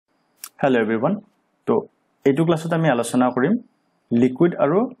Hello everyone. So, এইটো ক্লাছত আমি আলোচনা কৰিম লিকুইড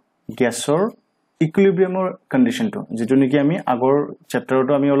আৰু গ্যাসৰ ইকুইলিব্ৰিয়ামৰ কন্ডিশনটো যেটো নেকি আমি আগৰ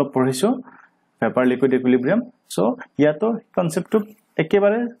চ্যাপ্টাৰটো আমি অলপ পঢ়িছো পেপাৰ লিকুইড ইকুইলিব্ৰিয়াম সো ইয়াতো কনসেপ্টটো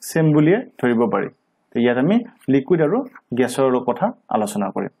একেবাৰে সেম বুলিয়ে ধৰিব পাৰি তো ইয়াত আমি লিকুইড আৰু গ্যাসৰ কথা আলোচনা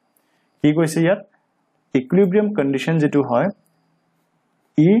কৰিম কি কৈছে ইয়াত ইকুইলিব্ৰিয়াম কন্ডিশন যেটো হয়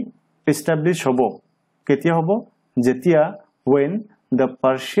ই এস্টাবলিশ হ'ব কেতিয়া হ'ব যেতিয়া when the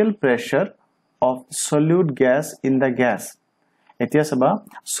partial pressure of solute gas in the gas etia saba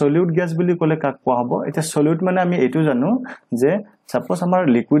solute gas boli kole kak koa hobo eta solute mane ami etu janu je suppose amar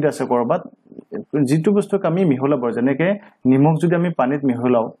liquid ase korbat jitu bostu ami miholabar janeke nimok jodi ami panit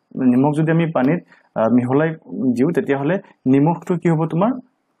miholao nimok jodi ami panit miholai jiu tetia hole nimok to ki hobo tumar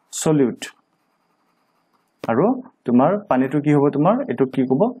solute aro tumar panitu ki hobo tumar etu ki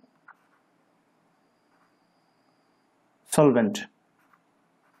kobo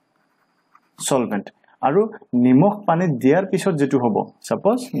solvent আৰু নিমখ পানী দিয়াৰ পিছত যেটো হ'ব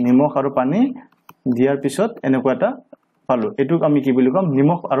suppose নিমখ আৰু পানী দিয়াৰ পিছত এনেকুৱা এটা পালো এটু আমি কি বুলি কম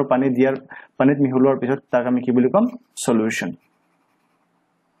নিমখ আৰু পানী দিয়াৰ পানীত মিহলোৱাৰ পিছত তাক আমি কি বুলি কম সলিউশন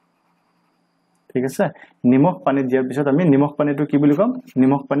ঠিক আছে নিমখ পানী দিয়াৰ পিছত আমি নিমখ পানীটো কি বুলি কম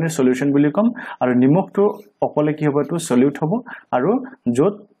নিমখ পানীৰ সলিউশন বুলি কম আৰু নিমখটো অকলে কি হ'ব এটো সলিউট হ'ব আৰু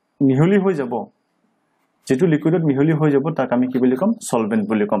যত মিহলি হৈ যাব যেটো লিকুইডত মিহলি হৈ যাব তাক আমি কি বুলি কম সলভেন্ট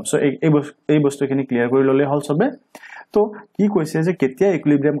বুলি কম সো এই বস্তুখিনি ক্লিয়াৰ কৰি ললে হল সবে তো কি কৈছে যে কেতিয়া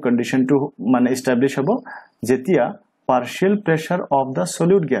ইকুইলিব্ৰিয়াম কন্ডিশনটো মানে এস্টাবলিশ হ'ব যেতিয়া পাৰ্শিয়াল প্ৰেসাৰ অফ দা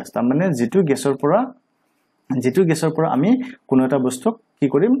সলিউট গ্যাস তা মানে যেটো গ্যাসৰ পৰা আমি কোনো এটা বস্তু কি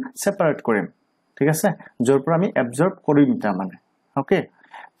কৰিম সেপাৰেট কৰিম ঠিক আছে যৰ পৰা আমি এবজৰ্ব কৰিম তা মানে ওকে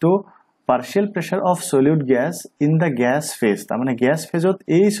তো partial pressure of solute gas in the gas phase ta mane gas phase ot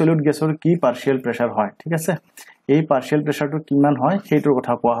ei solute gasor ki partial pressure hoy thik ase ei partial pressure to kiman hoy heitor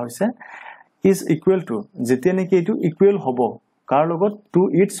kotha koa hoise is equal to jetia neki etu equal hobo kar logot to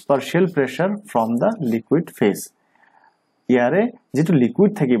its partial pressure from the liquid phase iare jetu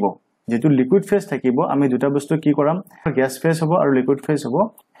liquid thakibo jetu liquid phase thakibo ami duta bostu ki koram gas phase hobo aru liquid phase hobo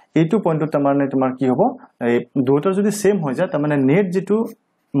eitu point ta mane tomar ki hobo duotar jodi same hoy ja ta mane net jetu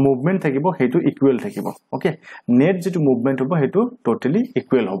movement থাকিব হেতু equal থাকিব okay net যেটো movement হ'ব হেতু totally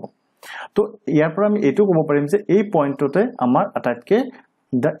equal হ'ব তো ইয়াৰ পৰা আমি এটো ক'ব পাৰিম যে এই পইণ্টতে আমাৰ আটাইতকে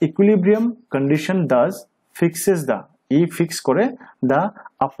দা ইকুইলিব্ৰিয়াম condition does fixes da fix কৰে দা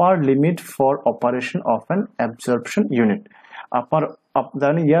upper limit for operation of N এবজৰ্পশন unit upper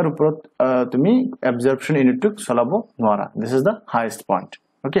দানি ইয়াৰ ওপৰত তুমি এবজৰ্পশন ইউনিটটো চলাব নোৱাৰা this is the highest point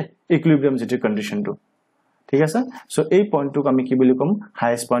okay ইকুইলিব্ৰিয়াম যেটো কন্ডিশনটো ঠিক আছে সো এই পইণ্টটোক আমি কি বুলি কম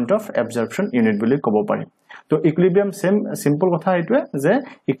হাইয়েস্ট পইণ্ট অফ এবজর্পশন ইউনিট বুলি ক'ব পাৰি তো ইকুইলিব্ৰিয়াম সেম সিম্পল কথা এটোৱে যে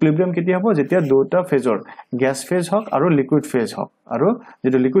ইকুইলিব্ৰিয়াম কেতিয়া হ'ব যেতিয়া দুটা ফেজৰ গ্যাস ফেজ হক আৰু লিকুইড ফেজ হক আৰু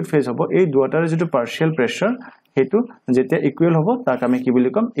যেটো লিকুইড ফেজ হ'ব এই দুটাৰ যেটো পার্শিয়াল প্রেসার হেতু যেতিয়া ইকুয়াল হ'ব তাক আমি কি বুলি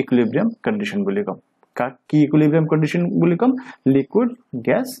কম ইকুইলিব্ৰিয়াম কন্ডিশন বুলি কম কাক কি ইকুইলিব্ৰিয়াম কন্ডিশন বুলি কম লিকুইড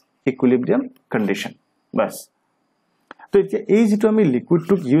গ্যাস ইকুইলিব্ৰিয়াম কন্ডিশন বাস তো এতিয়া এই যেটো আমি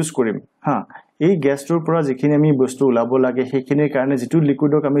লিকুইডটো ইউজ কৰিম হা এই গ্যাসটোৰ পৰা যিখিনি আমি বস্তু উলাব লাগে সেইখিনিৰ কাৰণে যেটো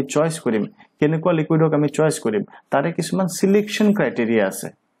লিকুইডক আমি চয়েস কৰিম কেনেকুৱা লিকুইডক আমি চয়েস কৰিম তাৰে কিছুমান সিলেকশন ক্ৰাইটেৰিয়া আছে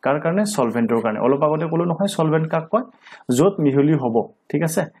কাৰ কাৰণে সলভেন্টৰ কাৰণে অলপ আগতে ক'লো নহয় সলভেন্ট কাক কয় যত মিহলি হ'ব ঠিক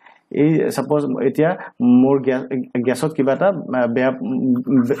আছে এই সাপোজ এতিয়া মোৰ গ্যাসত কিবা এটা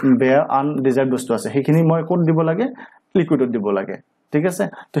বেয়া আনডিজায়াৰ্ড বস্তু আছে সেইখিনি মই কোড দিব লাগে লিকুইডত দিব লাগে ঠিক আছে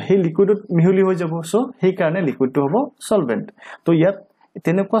তো সেই লিকুইডত মিহলি হৈ যাব সো সেই কাৰণে লিকুইডটো হ'ব সলভেন্ট তো ইয়াত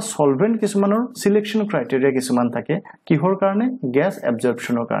তেনেকুৱা সলভেন্ট কিছুমানৰ সিলেকশন ক্ৰাইটেৰিয়া কিছুমান থাকে কিহৰ কাৰণে গ্যাস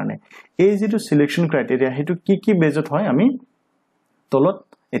এবজৰ্পশনৰ কাৰণে এই যেটো সিলেকশন ক্ৰাইটেৰিয়া হেতু কি বেজত হয় আমি তলত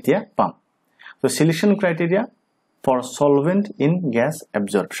এতিয়া পাম তো selection criteria for solvent in gas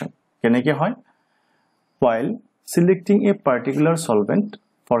এবজর্পশন কেনেকে হয় while selecting a particular solvent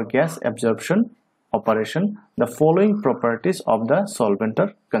for gas absorption operation the following properties of the solvent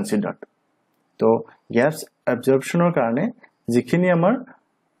are considered তো গ্যাস এবজৰ্পশনৰ কাৰণে যিখিনি আমাৰ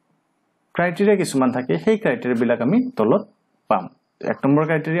ক্ৰাইটেৰিয়া কিছুমান থাকে সেই ক্ৰাইটেৰিয়া বিলাক আমি তলত পাম এক নম্বৰ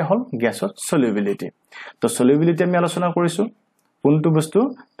ক্ৰাইটেৰিয়া হল গ্যাসৰ সলিউবিলিটি তো সলিউবিলিটি আমি আলোচনা কৰিছো কোনটো বস্তু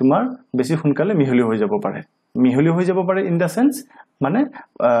তোমাৰ বেছি সোনকালে মিহলি হৈ যাব পাৰে ইন দা সেন্স মানে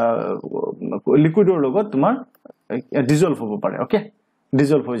লিকুইডৰ লগত তোমাৰ ডিজলভ হ'ব পাৰে ওকে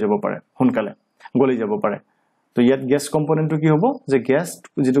ডিজলভ হৈ যাব পাৰে সোনকালে গলি যাব পাৰে তো ইয়াত গ্যাস কম্পোনেন্টটো কি হ'ব যে গ্যাস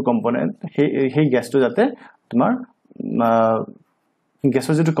যেটো কম্পোনেন্ট সেই গ্যাসটো যাতে তোমাৰ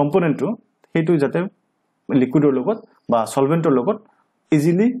গ্যাসৰ যেটো কম্পোনেন্টটো হেতু যাতে লিকুইডৰ লগত বা সলভেন্টৰ লগত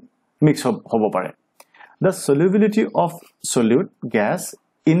ইজিলি মিক্স হ'ব পাৰে the solubility of solute gas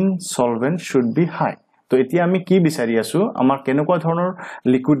in solvent should be high তো এতিয়া আমি কি বিচাৰি আছো আমাৰ কেনেকুৱা ধৰণৰ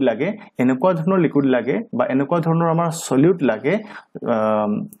লিকুইড লাগে এনেকুৱা ধৰণৰ লিকুইড লাগে বা এনেকুৱা ধৰণৰ আমাৰ সলিউট লাগে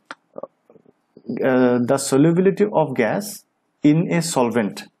the solubility of gas in a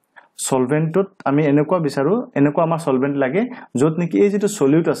solvent solventত আমি এনেকুৱা বিচাৰো এনেকুৱা আমাৰ solvent লাগে যত নেকি এই যেটো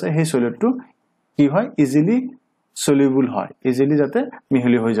solute আছে সেই solute কি হয় easily soluble হয় easily যাতে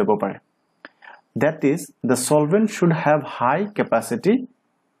মিহলি হৈ যাব পাৰে that is the solvent should have high capacity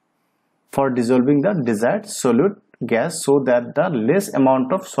for dissolving the desired solute gas so that the less amount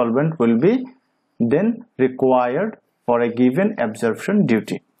of solvent will be then required for a given absorption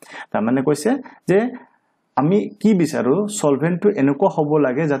duty তাৰ মানে কৈছে যে আমি কি বিচাৰো সলভেন্টটো এনেকুৱা হ'ব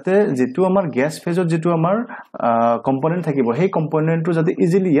লাগে যাতে যেটো আমাৰ গ্যাস ফেজত যেটো আমাৰ কম্পোনেন্ট থাকিব সেই কম্পোনেন্টটো যাতে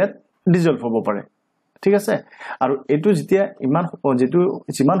ইজিলি ইয়াত ডিজলভ হ'ব পাৰে ঠিক আছে আৰু এটো যেতিয়া ইমান যেটো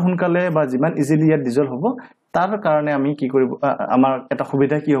যিমান হুনকালে বা যিমান ইজিলি ইয়াত ডিজলভ হ'ব তাৰ কাৰণে আমি কি কৰিব আমাৰ এটা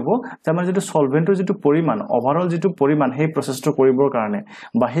সুবিধা কি হ'ব যে আমাৰ যেটো সলভেন্টৰ যেটো পৰিমাণ ওভাৰঅল যেটো পৰিমাণ সেই প্ৰসেসটো কৰিবৰ কাৰণে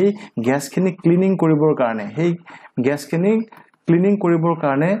বা সেই গ্যাসখিনি ক্লিনিং কৰিবৰ কাৰণে সেই গ্যাসখিনি ক্লিনিং কৰিবৰ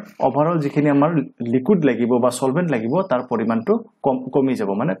কাৰণে ওভাৰঅল যিখিনি আমাৰ লিকুইড লাগিব বা সলভেন্ট লাগিব তাৰ পৰিমাণটো কমি যাব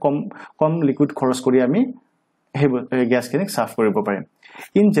মানে কম লিকুইড খৰচ কৰি আমি হে গ্যাসখিনি সাফ কৰিব পাৰিম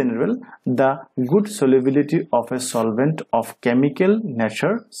in general the good solubility of a solvent of chemical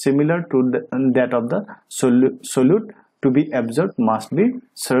nature similar to that of the solute to be absorbed must be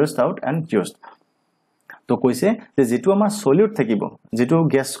searched out and used তো কৈছে যে যেটো আমাৰ সলিউট থাকিব যেটো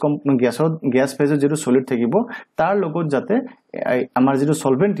গ্যাস ফেজৰ যেটো সলিউট থাকিব তাৰ লগত যাতে আমাৰ যেটো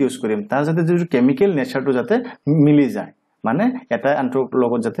সলভেন্ট ইউজ কৰিম তাৰ যাতে যেটো কেমিক্যাল নেচাৰটো যাতে মিলি যায় মানে এটা আনটোৰ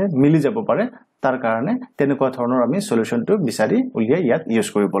লগত যাতে মিলি যাব পাৰে তাৰ কাৰণে তেনেকুৱা ধৰণৰ আমি সলিউশনটো বিচাৰি উলিয়াই ইয়াত ইউজ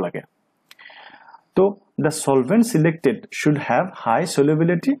কৰিব লাগে তো the solvent selected should have high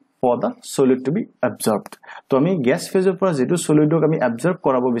solubility for the solute to be absorbed তো আমি গ্যাস ফেজৰ পৰা যেটো সলিউটক আমি অ্যাবজৰ্ব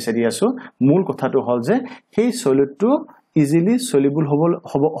কৰাব বিচাৰি আছো মূল কথাটো হল যে সেই সলিউটটো ইজিলি সলিউবল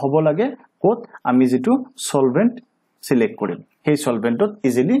হ'ব লাগে কোত আমি যেটো সলভেন্ট সিলেক্ট কৰিম সেই সলভেন্টত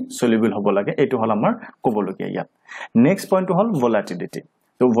ইজিলি সলিউবল হ'ব লাগে এটো হল আমাৰ কবলগীয়া ইয়াত নেক্সট পইণ্টটো হল ভলাটিলিটি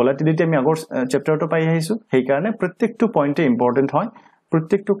তো ভলাটিলিটি আমি আগৰ চ্যাপ্টাৰটো পাই আহিছো সেই কাৰণে প্ৰত্যেকটো পইণ্টে ইম্পৰ্টেন্ট হয়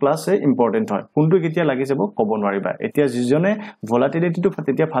প্ৰত্যেকটো ক্লাসে ইম্পৰ্টেন্ট হয় কোনটো কেতিয়া লাগি যাব কব নোৱাৰিবা এতিয়া যিজনে ভলাটিলিটিটো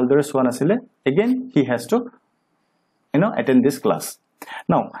তেতিয়া ভালদৰে সোৱা নাছিলে again he has to attend this class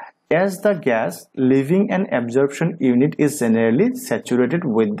now as the gas leaving an absorption unit is generally saturated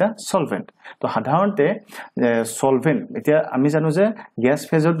with the solvent তো সাধাৰণতে solvent এতিয়া আমি জানো যে গ্যাস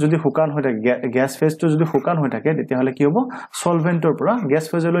ফেজত যদি শুকান হৈ থাকে গ্যাস ফেজটো যদি শুকান হৈ থাকে তেতিয়া হলে কি হ'ব সলভেন্টৰ পৰা গ্যাস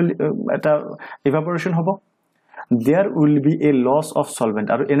ফেজলৈ এটা ইভাপোৰেশন হ'ব there will be a loss of solvent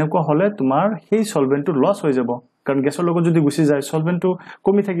আৰু এনেকুৱা হলে তোমাৰ সেই সলভেন্টটো লস হৈ যাব কাৰণ গ্যাসৰ লগত যদি গুছি যায় সলভেন্টটো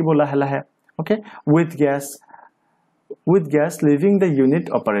কমি থাকিব লাহে লাহে okay with gas leaving the unit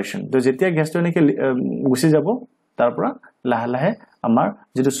operation তো যেতিয়া গ্যাসটো এনেকে গুছি যাব তাৰ পৰা লাহে লাহে আমাৰ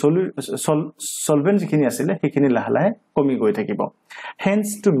যেটো সলভেন্ট যিখিনি আছিল সেইখিনি লাহে লাহে কমি গৈ থাকিব hence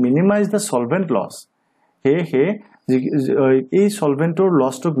to minimize the solvent loss হে এই সলভেন্টৰ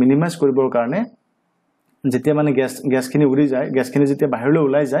লসটো মিনিমাইজ কৰিবৰ কাৰণে যেতিয়া মানে গ্যাসখিনি উৰি যায় গ্যাসখিনি যেতিয়া বাহিৰলৈ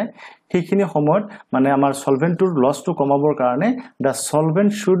ওলাই যায় সেইখিনি সময়ত মানে আমাৰ সলভেন্টৰ লসটো কমাবৰ কাৰণে the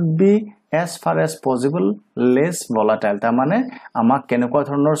solvent should be as far as possible less volatile তা মানে আমাক কেনেকুৱা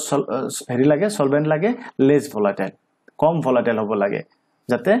ধৰণৰ হেৰি লাগে সলভেন্ট লাগে less volatile কম volatile হ'ব লাগে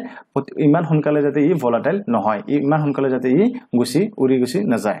যাতে ইমান হুনকালে যাতে ই volatile নহয় ইমান হুনকালে যাতে ই উৰি গুছি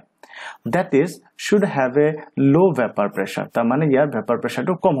না যায় that is should have a low vapor pressure ta mane yar vapor pressure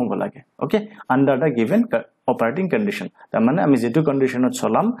to kom hobo lage okay under the given operating condition ta mane ami jetu condition ot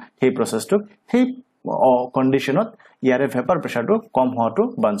cholam hey process to hey condition ot yare vapor pressure to kom hoa to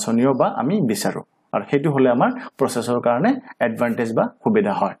banchoniyo ba ami bicharu ar hetu hole amar processor karone advantage ba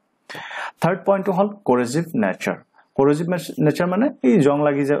subida hoy third point to hol corrosive nature মানে এই জং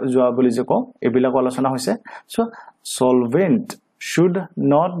লাগি যোৱা বুলি যে কও এবিলাক আলোচনা হৈছে so solvent should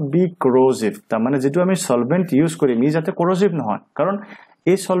not be corrosive ta mane jetu ami solvent use kori mi jate corrosive নহয় কাৰণ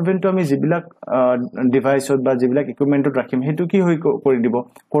এই solvent ami jibilak device ot ba jibilak equipment ot rakhim hetu ki hoi kori dibo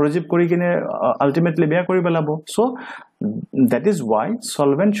corrosive kori kine ultimately beya kori belabo so that is why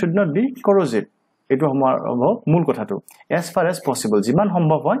solvent should not be corrosive etu hamar mul kotha to as far as possible jiman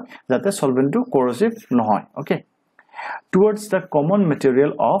hombhob hoy jate solvent to corrosive নহয় okay towards the common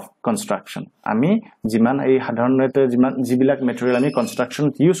material of construction ami jiman ei sadharonete jiman jibilak material ami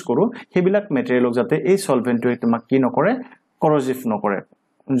construction use koru hebilak material ok jate ei solvent to tumak ki nokore corrosive nokore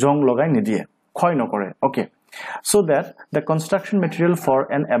jong logai nidie khoi nokore okay so that the construction material for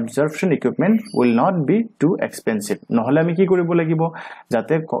an absorption equipment will not be too expensive nohole ami ki koribo lagibo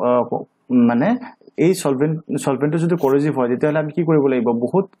jate mane এই সলভেন্টটো যদি corrosive হয় তেতিয়াহলে আমি কি কৰিব লাগিব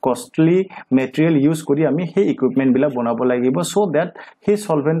বহুত costly material use কৰি আমি সেই ইকুইপমেন্ট বিলাক বনাব লাগিব সো দ্যাট সেই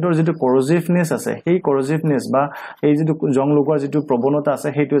সলভেন্টৰ যেটো corrosiveness আছে সেই corrosiveness বা এই যেটো জং লগোৱাৰ যেটো প্ৰবণতা আছে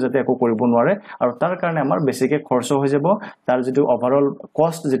হেতু যাতে একো কৰিব নোৱাৰে আৰু তাৰ কাৰণে আমাৰ বেছিকে খৰচ হৈ যাব তাৰ যেটো ওভাৰঅল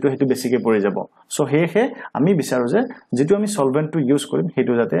কষ্ট যেটো হেতু বেছিকে পৰি যাব সো হেহে আমি বিচাৰো যে যেটো আমি সলভেন্টটো ইউজ কৰিম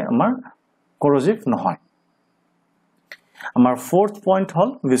হেতু যাতে আমাৰ corrosive নহয় আমাৰ fourth point হল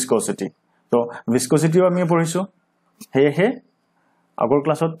viscosity তো viscosityও আমি পঢ়িছো হেহে আগৰ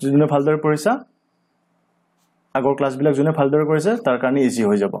ক্লাছত যোনে ভালদৰে পঢ়িছা আগৰ ক্লাছ বিলাক যোনে ভালদৰে কৰিছে তাৰ কাৰণে ইজি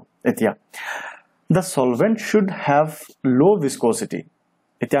হৈ যাব এতিয়া the solvent should have low viscosity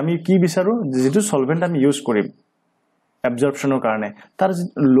এতিয়া আমি কি বিচাৰো যেটো সলভেন্ট আমি ইউজ কৰিম absorptionৰ কাৰণে তাৰ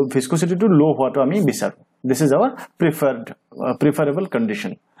viscosity টো লো হোৱাটো আমি বিচাৰো this is our preferable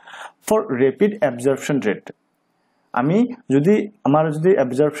condition for rapid absorption rate আমি যদি আমাৰ যদি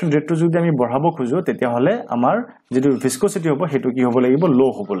absorption rate টো যদি আমি বঢ়াব খুজো তেতিয়া হলে আমাৰ যেটো viscosity হ'ব হেতু কি হ'ব লাগিব লো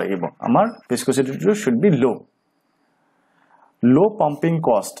হ'ব লাগিব আমাৰ viscosity টো should be low pumping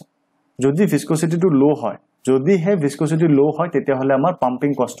cost যদি viscosity টো লো হয় যদি হে viscosity লো হয় তেতিয়া হলে আমাৰ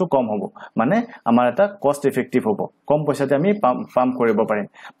pumping cost টো কম হ'ব মানে আমাৰ এটা cost effective হ'ব কম পইচাতে আমি পাম্প কৰিব পাৰিম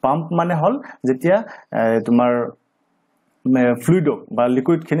পাম্প মানে হল যেতিয়া তোমাৰ ফ্লুইড বা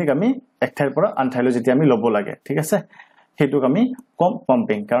লিকুইড খিনিক আমি এক ঠাইৰ পৰা আন ঠাইলৈ যেতিয়া আমি লব লাগে ঠিক আছে হেতুক আমি কম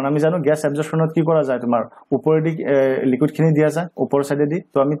পাম্পিং কাৰণ আমি জানো গ্যাস অ্যাবজৰ্পশনত কি কৰা যায় তোমাৰ ওপৰেদি লিকুইড খিনি দিয়া যায় ওপৰ সাইডে দি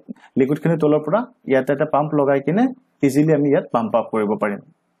তো আমি লিকুইড খিনি তলৰ পৰা ইয়াত এটা পাম্প লগাই কিনে ইজিলি আমি ইয়াত পাম্প আপ কৰিব পাৰিম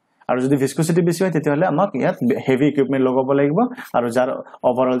আৰু যদি ভিস্কোসিটি বেছি হয় তেতিয়া হলে আমাক ইয়াত হেভি ইকুইপমেন্ট লগাব লাগিব আৰু যাৰ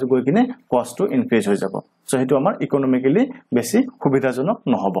ওভাৰঅল গৈ কিনে কষ্ট টো ইনক্ৰিজ হৈ যাব সো হেতু আমাৰ ইকোনমিক্যালি বেছি সুবিধাজনক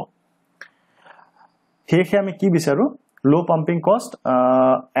নহব হেহে আমি কি বিচাৰো low pumping cost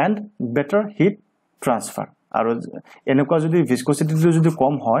and better heat transfer আৰু এনেকুৱা যদি viscosity টো যদি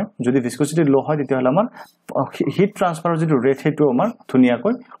কম হয় যদি viscosity লো হয় তেতিয়া হলে আমাৰ heat transfer যেটো ৰেট হেতু আমাৰ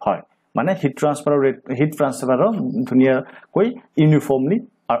ধুনিয়াকৈ হয় মানে heat transfer ধুনিয়াকৈ uniformly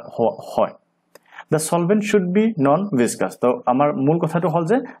হয় the solvent should be non viscous তো আমাৰ মূল কথাটো হল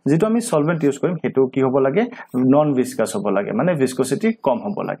যে যেটো আমি solvent ইউজ কৰিম হেতু কি হ'ব লাগে non viscous হ'ব লাগে মানে viscosity কম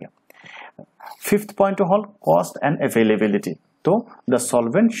হ'ব লাগে Fifth point hall cost and availability তো the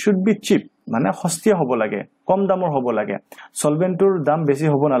solvent should be cheap মানে সস্তীয়া হ'ব লাগে কম দামৰ হ'ব লাগে সলভেন্টৰ দাম বেছি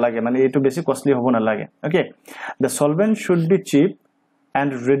হ'ব না লাগে মানে এটো বেছি কষ্টলি হ'ব না লাগে okay the solvent should be cheap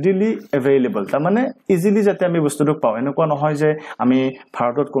and readily available তাৰ মানে ইজিলি যাতে আমি বস্তুটো পাও এনেকুৱা নহয় যে আমি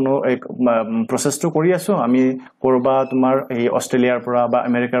ভাৰতত কোনো এক প্ৰসেসটো কৰি আছো আমি কৰবা তোমাৰ এই অস্ট্ৰেলিয়াৰ পৰা বা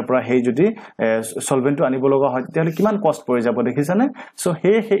আমেৰিকাৰ পৰা হেই যদি সলভেন্টটো আনিব লগা হয় তেতিয়ালে কিমান কষ্ট পৰি যাব দেখিছানে সো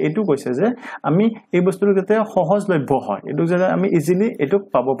হে এটো কৈছে যে আমি এই বস্তুটো যাতে সহজলভ্য হয় এটো যাতে আমি ইজিলি এটো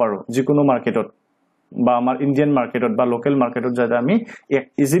পাব পাৰো যিকোনো মাৰ্কেটত বা আমাৰ ইন্ডিয়ান মাৰ্কেটত বা লোকেল মাৰ্কেটত যাতে আমি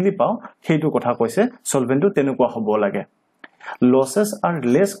ইজিলি পাও হেইটো কথা কৈছে সলভেন্টটো তেনেকুৱা হ'ব লাগে losses are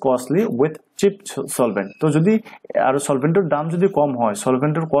less costly with cheap solvent তো যদি আৰু সলভেন্টৰ দাম যদি কম হয়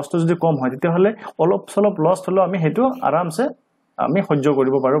সলভেন্টৰ কষ্ট যদি কম হয় তেতিয়া হলে অলপ সলপ লস হলো আমি হেতু আৰামসে আমি সহ্য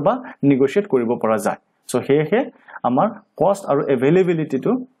কৰিব পাৰো বা নেগোশিয়েট কৰিব পৰা যায় সো হেহে আমাৰ কষ্ট আৰু এভেইলেবিলিটি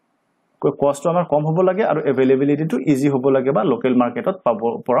টো কষ্ট আমাৰ কম হ'ব লাগে আৰু এভেইলেবিলিটি টো ইজি হ'ব লাগে বা লোকেল মাৰ্কেটত পাব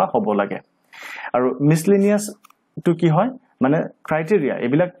পৰা হ'ব লাগে আৰু মিসলেনিয়াস টো কি হয় মানে ক্ৰাইটেৰিয়া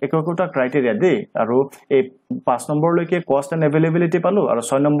এবিলাক এককটা ক্ৰাইটেৰিয়া দে আৰু এই 5 নম্বৰ লৈকে কষ্ট এণ্ড এভেইলেবিলিটি পালো আৰু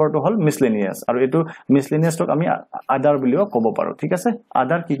 6 নম্বৰটো হল মিসলেনিয়াস আৰু এটো মিসলেনিয়াসক আমি আদাৰ বুলিও ক'ব পাৰো ঠিক আছে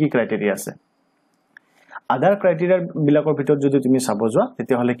আদাৰ কি ক্ৰাইটেৰিয়া আছে আদাৰ ক্ৰাইটেৰিয়া বিলাকৰ ভিতৰত যদি তুমি চাব যোৱা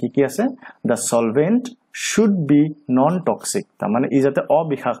তেতিয়া হলে কি আছে the solvent should be non toxic তাৰ মানে ই যাতে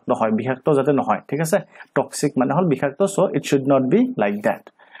অবিষাক্ত হয় বিষাক্ত যাতে নহয় ঠিক আছে টক্সিক মানে হল বিষাক্ত so it should not be like that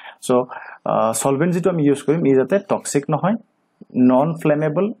so solvent যেটো আমি ইউজ কৰিম ই যাতে টক্সিক নহয় non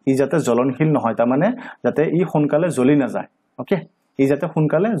flammable ই যাতে জ্বলনশীল নহয় তাৰ মানে যাতে ই সোনকালে জ্বলি না যায় ওকে ই যাতে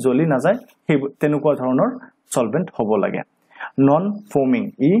সোনকালে জ্বলি না যায় হে তেনেকুৱা ধৰণৰ সলভেন্ট হ'ব লাগে non foaming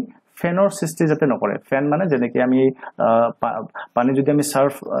ই ফেনৰ সৃষ্টি যাতে নকৰে ফেন মানে যেনেকৈ আমি পানী যদি আমি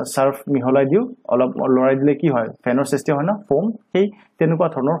সাৰ্ফ মিহলাই দিও অলপ লৰাই দিলে কি হয় ফেনৰ সৃষ্টি হয় না ফোম সেই তেনেকুৱা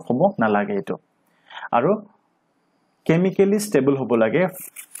ধৰণৰ হ'ব না লাগে এটো আৰু chemically stable হ'ব লাগে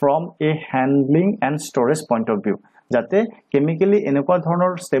from a handling and storage point of view যাতে chemically এনেকুৱা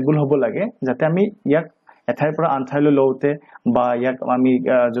ধৰণৰ stable হ'ব লাগে যাতে আমি ইয়াক এঠাইৰ পৰা আন ঠাইলৈ লওতে বা ইয়াক আমি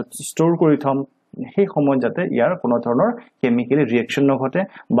ষ্টৰ কৰি থম সেই সময় যাতে ইয়াৰ কোনো ধৰণৰ chemically reaction নঘটে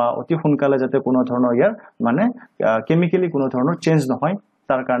বা অতি সোনকালে যাতে কোনো ধৰণৰ ইয়াৰ মানে chemically কোনো ধৰণৰ চেঞ্জ নহয়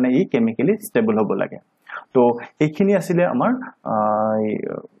তাৰ কাৰণে ই chemically stable হ'ব লাগে তো এইখিনি আছিল আমাৰ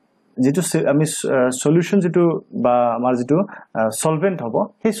যেটো আমি সলিউশন যেটো বা আমাৰ যেটো সলভেন্ট হ'ব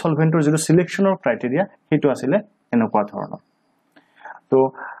সেই সলভেন্টৰ যেটো সিলেকশনৰ ক্ৰাইটেৰিয়া হেতু আছিল এনেকুৱা ধৰণৰ তো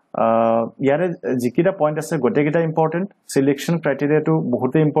ইয়াৰে যিকিটা পইণ্ট আছে গোটেইকেইটা ইম্পৰ্টেণ্ট সিলেকশন ক্ৰাইটেৰিয়াটো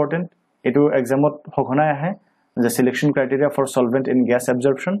বহুত ইম্পৰ্টেণ্ট এটো এক্সামত সঘনাই আহে যে selection criteria for solvent in gas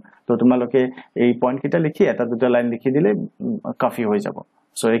absorption তো তোমালোকে এই পইণ্ট কিটা লিখি এটা দুটা লাইন লিখি দিলে কাফি হৈ যাব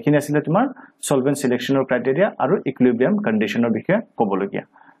সো এইখিনি আছিল তোমাৰ সলভেন্ট সিলেকশনৰ ক্ৰাইটেৰিয়া আৰু ইকুইলিব্ৰিয়াম কন্ডিশনৰ বিষয়ে ক'বলগীয়া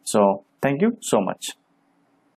সো থ্যাংক ইউ সো মাচ